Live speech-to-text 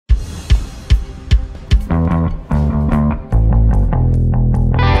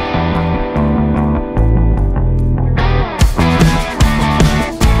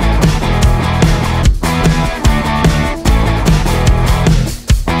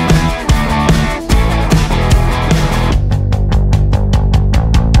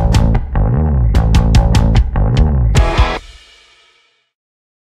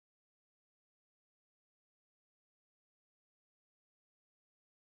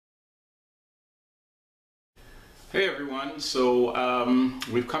Hey everyone, so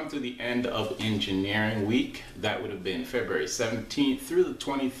we've come to the end of Engineering Week. That would have been February 17th through the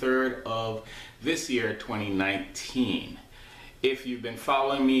 23rd of this year, 2019. If you've been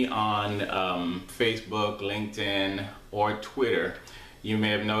following me on Facebook, LinkedIn, or Twitter, you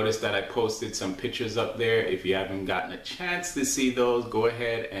may have noticed that I posted some pictures up there. If you haven't gotten a chance to see those, go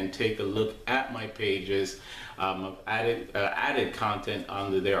ahead and take a look at my pages. I've added content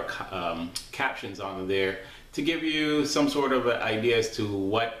under there, captions under there, to give you some sort of an idea as to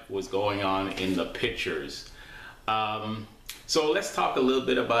what was going on in the pictures. So let's talk a little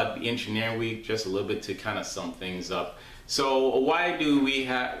bit about the Engineering Week, just a little bit to kind of sum things up. So why do we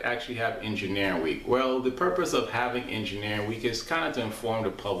actually have Engineering Week? Well, the purpose of having Engineering Week is kind of to inform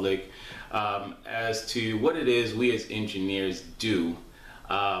the public as to what it is we as engineers do.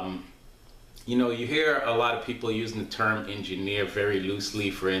 You know, you hear a lot of people using the term engineer very loosely.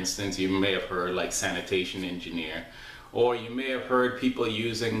 For instance, you may have heard like sanitation engineer, or you may have heard people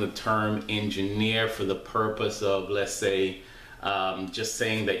using the term engineer for the purpose of, let's say, just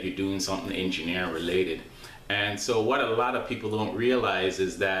saying that you're doing something engineering related. And so what a lot of people don't realize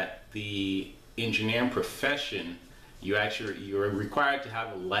is that the engineering profession, you're required to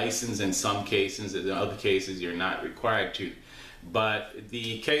have a license in some cases, and in other cases you're not required to. But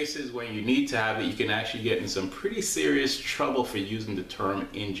the cases when you need to have it, you can actually get in some pretty serious trouble for using the term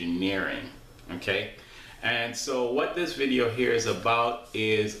engineering, okay? And so what this video here is about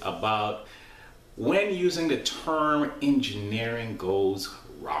when using the term engineering goes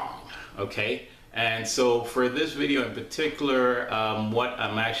wrong, okay? And so for this video in particular, what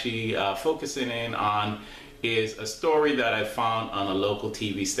I'm actually focusing in on is a story that I found on a local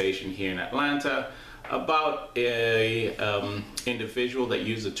TV station here in Atlanta about a individual that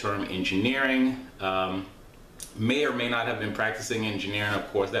used the term engineering, may or may not have been practicing engineering.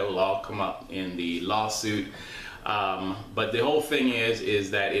 Of course, that will all come up in the lawsuit. But the whole thing is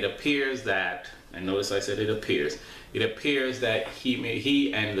that it appears that, and notice I said it appears that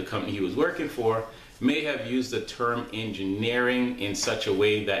he and the company he was working for may have used the term engineering in such a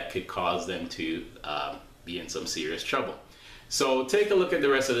way that could cause them to be in some serious trouble. So take a look at the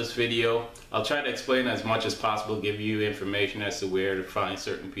rest of this video. I'll try to explain as much as possible, give you information as to where to find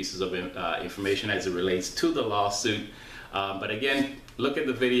certain pieces of information as it relates to the lawsuit. But again, look at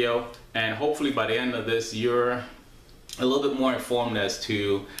the video, and hopefully by the end of this, you're a little bit more informed as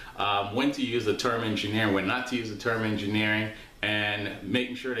to when to use the term engineering, when not to use the term engineering, and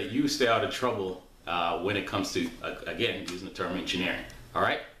making sure that you stay out of trouble when it comes to, again, using the term engineering. All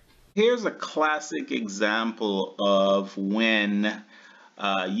right? Here's a classic example of when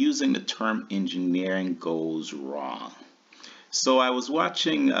using the term engineering goes wrong. So I was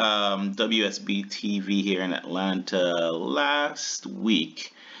watching WSB TV here in Atlanta last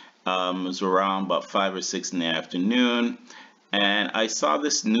week. It was around about 5 or 6 in the afternoon, and I saw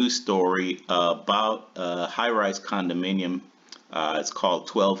this news story about a high-rise condominium. It's called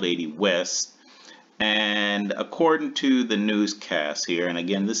 1280 West. And according to the newscast here, and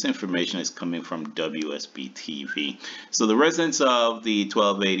again, this information is coming from WSB TV. So the residents of the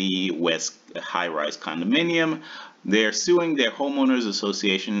 1280 West high-rise condominium, they're suing their homeowners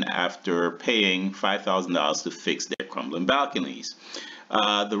association after paying $5,000 to fix their crumbling balconies.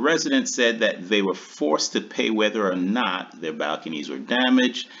 The residents said that they were forced to pay whether or not their balconies were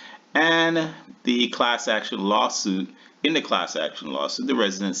damaged, and in the class action lawsuit, the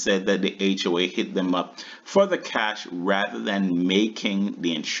residents said that the HOA hit them up for the cash rather than making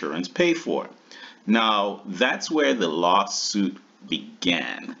the insurance pay for it. Now, that's where the lawsuit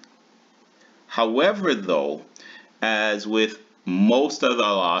began. However, though, as with most other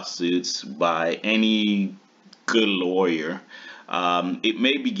lawsuits by any good lawyer, it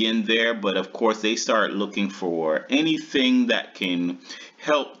may begin there, but of course they start looking for anything that can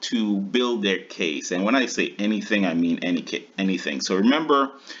help to build their case. And when I say anything, I mean anything. So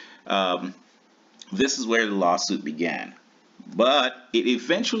remember, this is where the lawsuit began. But it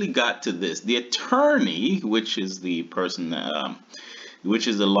eventually got to this. The attorney, which is the person, which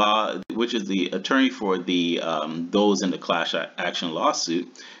is the attorney for the those in the class action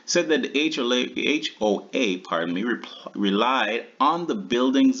lawsuit, said that the HOA, relied on the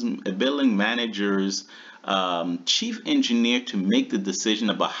building manager's chief engineer to make the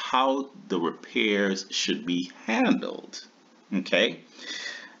decision about how the repairs should be handled. Okay,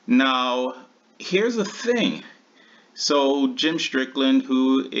 now here's the thing. So Jim Strickland,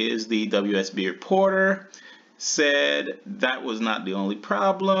 who is the WSB reporter, said that was not the only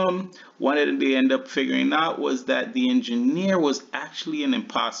problem. What they ended up figuring out was that the engineer was actually an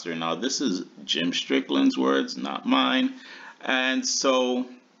imposter. Now, this is Jim Strickland's words, not mine. And so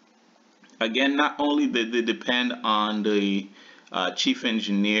Again, not only did they depend on the chief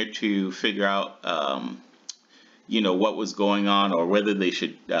engineer to figure out what was going on or whether they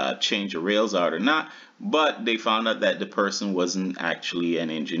should change the rails out or not, but they found out that the person wasn't actually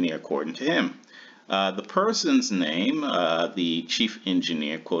an engineer according to him. The person's name, the chief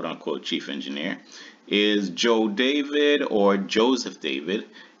engineer, quote unquote chief engineer, is Joe David or Joseph David.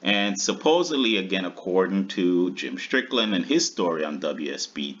 And supposedly, again, according to Jim Strickland and his story on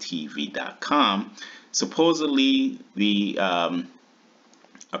WSBTV.com, supposedly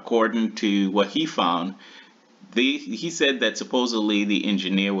according to what he found, he said that supposedly the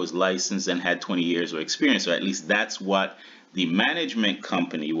engineer was licensed and had 20 years of experience, or at least that's what the management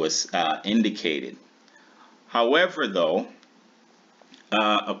company was indicated. However, though,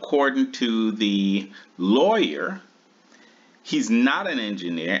 according to the lawyer, he's not an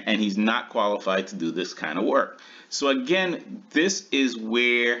engineer and he's not qualified to do this kind of work. So again, this is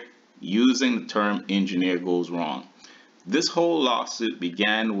where using the term engineer goes wrong. This whole lawsuit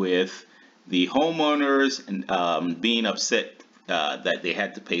began with the homeowners being upset that they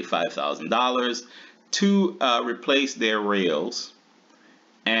had to pay $5,000 to replace their rails.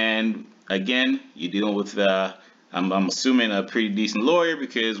 And again, you're dealing with, I'm assuming, a pretty decent lawyer,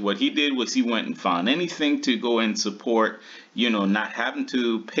 because what he did was he went and found anything to go and support, not having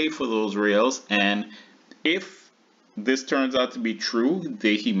to pay for those rails. And if this turns out to be true,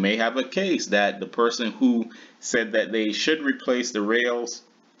 he may have a case that the person who said that they should replace the rails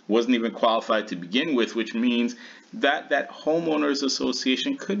wasn't even qualified to begin with, which means that that homeowners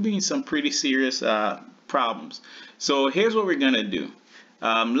association could be in some pretty serious problems. So here's what we're gonna do.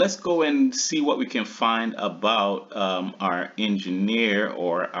 Let's go and see what we can find about our engineer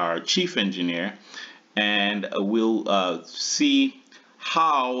or our chief engineer, and we'll see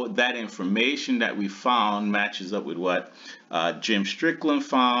how that information that we found matches up with what Jim Strickland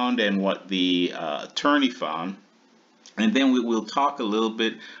found and what the attorney found. And then we will talk a little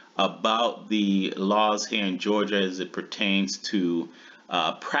bit about the laws here in Georgia as it pertains to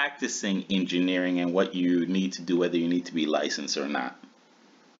practicing engineering and what you need to do, whether you need to be licensed or not.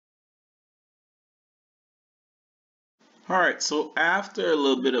 All right, so after a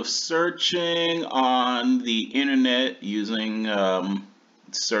little bit of searching on the internet using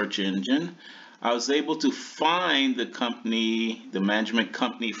search engine, I was able to find the company, the management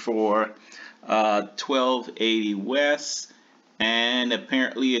company for 1280 West, and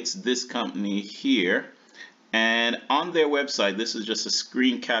apparently it's this company here. And on their website, this is just a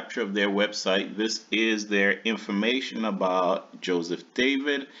screen capture of their website. This is their information about Joseph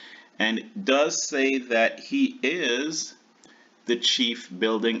David, and it does say that he is the chief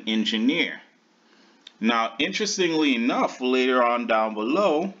building engineer. Now, interestingly enough, later on down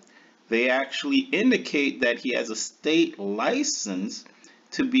below, they actually indicate that he has a state license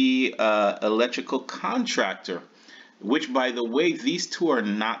to be an electrical contractor, which, by the way, these two are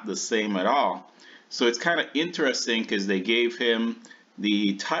not the same at all. So it's kind of interesting because they gave him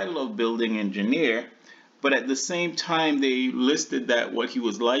the title of building engineer, but at the same time they listed that what he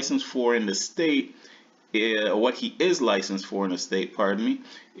was licensed for in the state, what he is licensed for in the state, pardon me,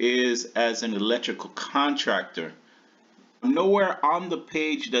 is as an electrical contractor. Nowhere on the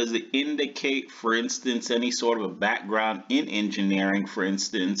page does it indicate, for instance, any sort of a background in engineering, for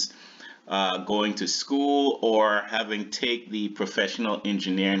instance, going to school or having take the professional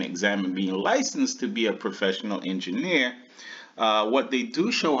engineering exam and being licensed to be a professional engineer. What they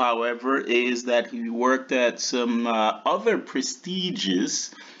do show, however, is that he worked at some other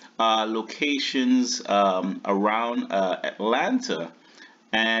prestigious locations around Atlanta.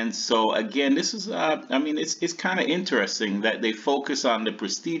 And so again, this is, I mean, it's kind of interesting that they focus on the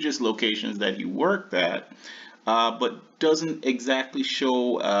prestigious locations that he worked at, but doesn't exactly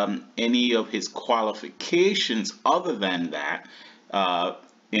show any of his qualifications other than that,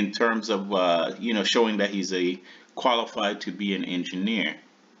 in terms of, showing that he's qualified to be an engineer.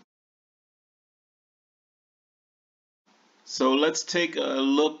 So let's take a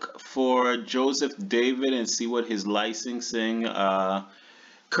look for Joseph David and see what his licensing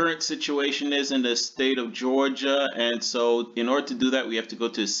current situation is in the state of Georgia. And so in order to do that, we have to go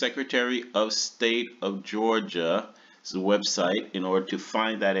to the Secretary of State of Georgia's website in order to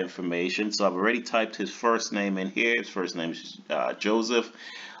find that information. So I've already typed his first name in here. His first name is Joseph,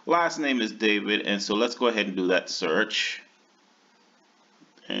 last name is David, and so let's go ahead and do that search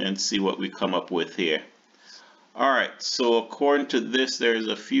and see what we come up with here. All right, so according to this, there's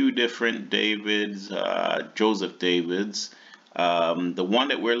a few different Davids, Joseph Davids. The one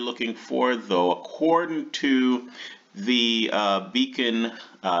that we're looking for, though, according to The Beacon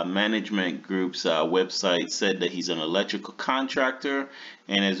Management Group's website said that he's an electrical contractor,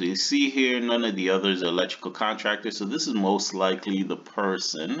 and as we see here, none of the others are electrical contractors, so this is most likely the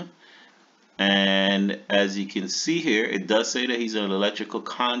person. And as you can see here, it does say that he's an electrical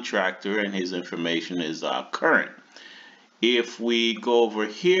contractor and his information is current. If we go over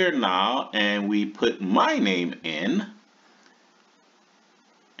here now and we put my name in,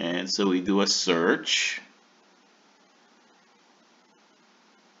 and so we do a search,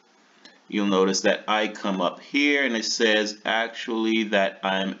 you'll notice that I come up here and it says actually that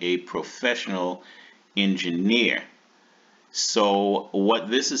I'm a professional engineer. So what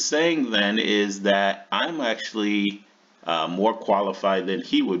this is saying then is that I'm actually more qualified than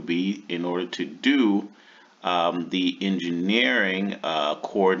he would be in order to do the engineering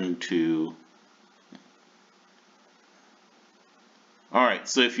according to. All right,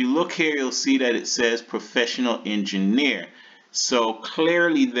 so if you look here, you'll see that it says professional engineer. So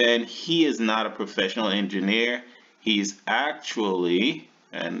clearly then he is not a professional engineer. He's actually,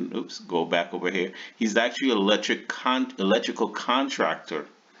 and oops, go back over here. He's actually an electrical contractor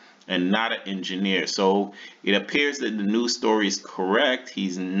and not an engineer. So it appears that the news story is correct.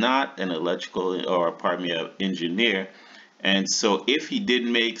 He's not an electrical, or pardon me, an engineer. And so if he did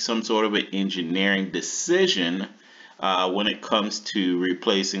make some sort of an engineering decision when it comes to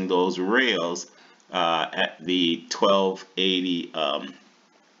replacing those rails at the 1280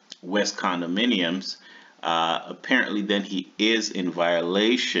 West condominiums, apparently then he is in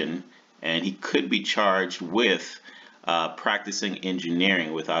violation and he could be charged with practicing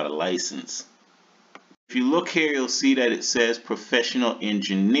engineering without a license. If you look here, you'll see that it says professional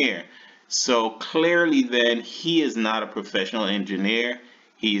engineer. So clearly then he is not a professional engineer.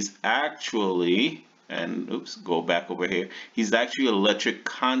 He's actually, and oops, go back over here. He's actually an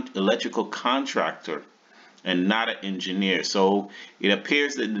electrical contractor and not an engineer. So it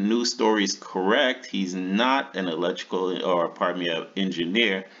appears that the news story is correct. He's not an electrical, or pardon me, an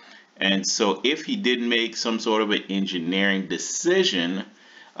engineer. And so if he did make some sort of an engineering decision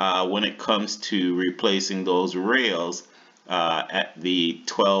when it comes to replacing those rails at the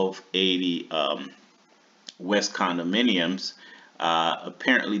 1280 West condominiums,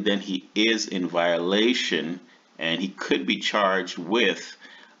 apparently then he is in violation and he could be charged with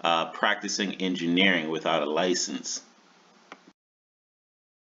practicing engineering without a license.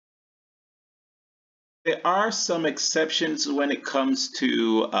 There are some exceptions when it comes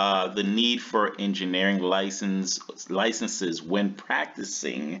to the need for engineering licenses when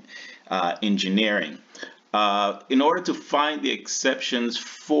practicing engineering. In order to find the exceptions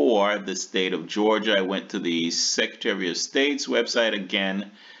for the state of Georgia, I went to the Secretary of State's website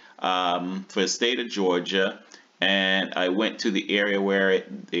again for the state of Georgia, and I went to the area where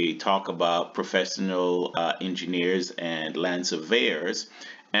they talk about professional engineers and land surveyors,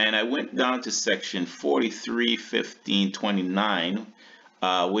 and I went down to section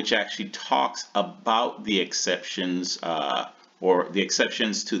 43.15.29, which actually talks about the exceptions or the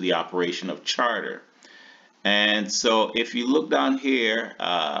exceptions to the operation of charter. And so if you look down here,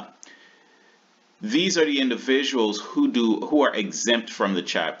 these are the individuals who are exempt from the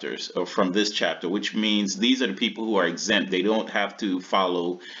chapters, or from this chapter, which means these are the people who are exempt. They don't have to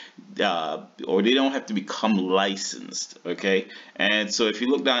follow or they don't have to become licensed, okay? And so if you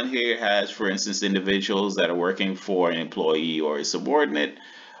look down here, it has, for instance, individuals that are working for an employee or a subordinate,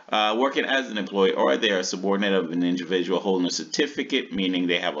 working as an employee, or they are a subordinate of an individual holding a certificate, meaning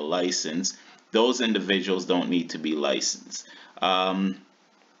they have a license. Those individuals don't need to be licensed.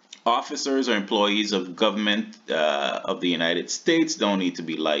 Officers or employees of government of the United States don't need to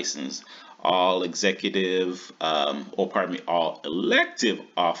be licensed. All executive, or pardon me, all elective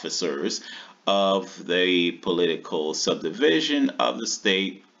officers of the political subdivision of the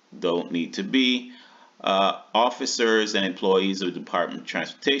state don't need to be. Officers and employees of the Department of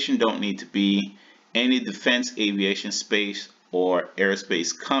Transportation don't need to be. Any defense, aviation, space, or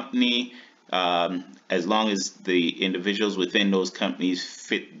aerospace company, as long as the individuals within those companies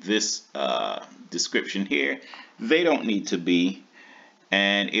fit this description here, they don't need to be.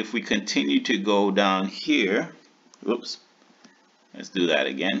 And if we continue to go down here, whoops, let's do that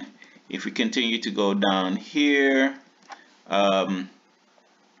again. If we continue to go down here, an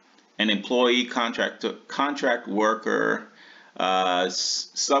employee, contract worker,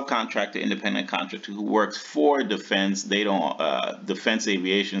 subcontractor, independent contractor who works for defense, they don't, defense,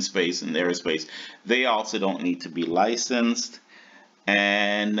 aviation, space, and aerospace, they also don't need to be licensed.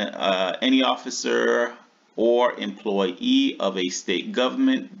 And any officer or employee of a state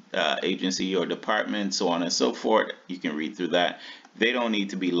government agency or department, so on and so forth, you can read through that, they don't need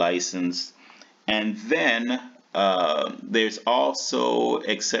to be licensed. And then There's also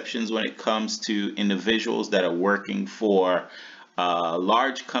exceptions when it comes to individuals that are working for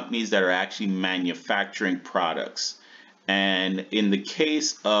large companies that are actually manufacturing products. And in the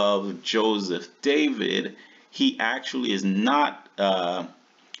case of Joseph David, he actually is not,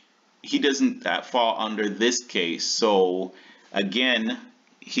 he doesn't fall under this case. So again,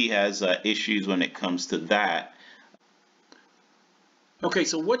 he has issues when it comes to that. Okay,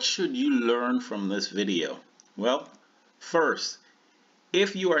 so what should you learn from this video? Well, first,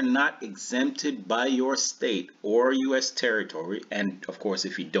 if you are not exempted by your state or U.S. territory, and of course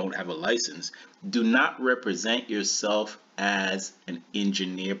if you don't have a license, do not represent yourself as an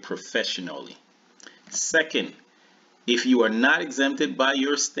engineer professionally. Second, if you are not exempted by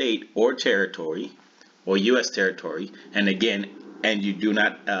your state or territory or U.S. territory, and you do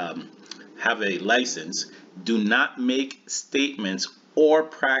not have a license, do not make statements or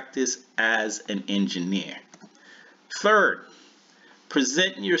practice as an engineer. Third,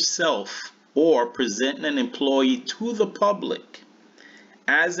 present yourself or present an employee to the public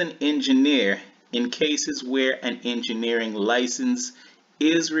as an engineer in cases where an engineering license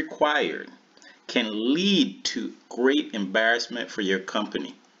is required can lead to great embarrassment for your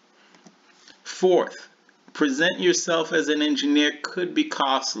company. Fourth, present yourself as an engineer could be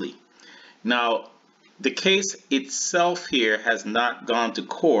costly. Now, the case itself here has not gone to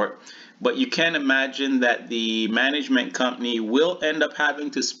court, but you can imagine that the management company will end up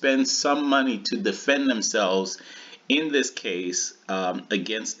having to spend some money to defend themselves in this case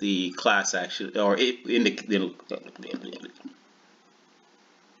against the class action, or in the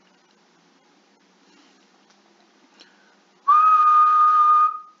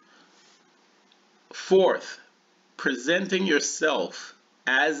Fourth, presenting yourself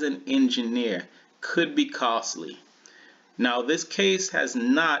as an engineer could be costly. Now, this case has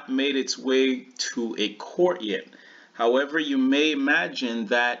not made its way to a court yet. However, you may imagine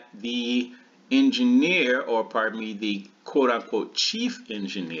that the engineer, or pardon me, the quote-unquote chief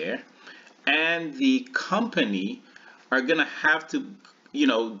engineer and the company are going to have to,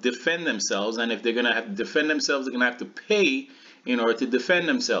 defend themselves. And if they're going to have to defend themselves, they're going to have to pay in order to defend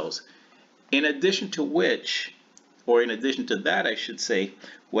themselves. In addition to which, or in addition to that, I should say,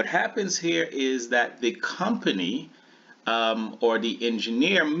 what happens here is that the company or the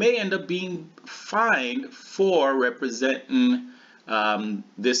engineer may end up being fined for representing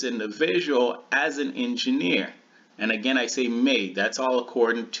this individual as an engineer. And again, I say may. That's all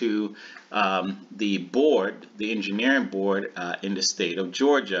according to the board, the engineering board in the state of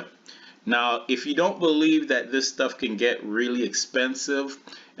Georgia. Now, if you don't believe that this stuff can get really expensive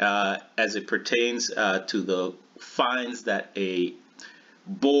as it pertains to the fines that a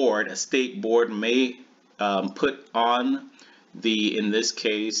state board may put on in this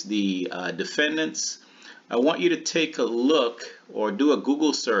case, the defendants, I want you to take a look or do a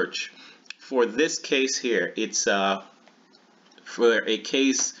Google search for this case here. It's for a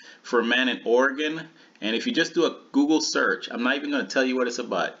case for a man in Oregon. And if you just do a Google search, I'm not even going to tell you what it's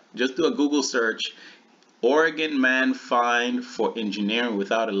about. Just do a Google search, Oregon man fined for engineering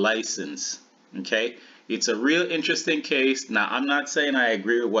without a license. Okay, it's a real interesting case. Now, I'm not saying I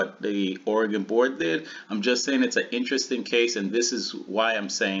agree with what the Oregon board did. I'm just saying it's an interesting case, and this is why I'm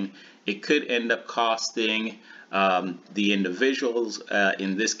saying it could end up costing the individuals,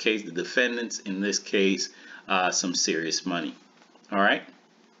 in this case, the defendants in this case, some serious money. All right.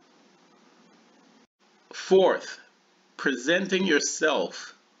 Fourth, presenting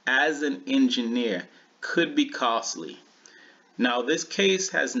yourself as an engineer could be costly. Now, this case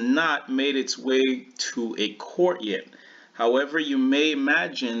has not made its way to a court yet. However, you may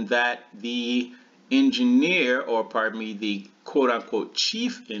imagine that the engineer, or pardon me, the quote-unquote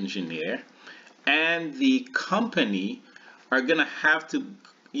chief engineer and the company are going to have to,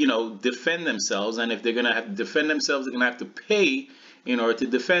 defend themselves. And if they're going to have to defend themselves, they're going to have to pay in order to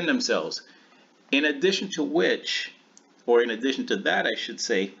defend themselves. In addition to which, or in addition to that, I should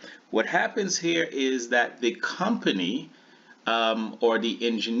say, what happens here is that the company or the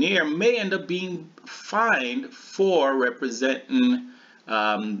engineer may end up being fined for representing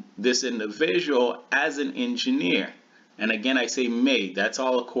this individual as an engineer. And again, I say may. That's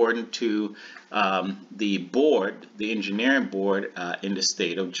all according to the board, the engineering board in the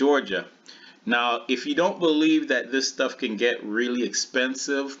state of Georgia. Now, if you don't believe that this stuff can get really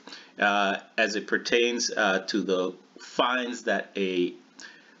expensive as it pertains to the fines that a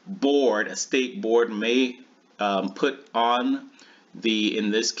state board may put on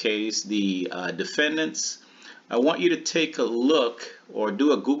in this case, the defendants, I want you to take a look or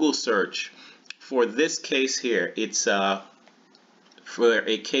do a Google search for this case here. It's for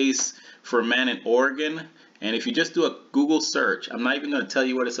a case for a man in Oregon. And if you just do a Google search, I'm not even going to tell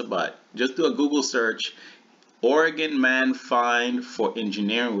you what it's about. Just do a Google search, Oregon man fined for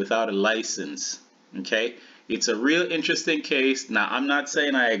engineering without a license. Okay, it's a real interesting case. Now, I'm not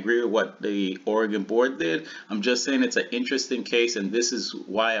saying I agree with what the Oregon board did. I'm just saying it's an interesting case, and this is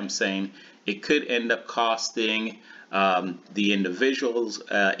why I'm saying it could end up costing the individuals,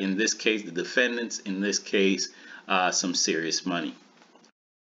 in this case, the defendants, in this case, some serious money.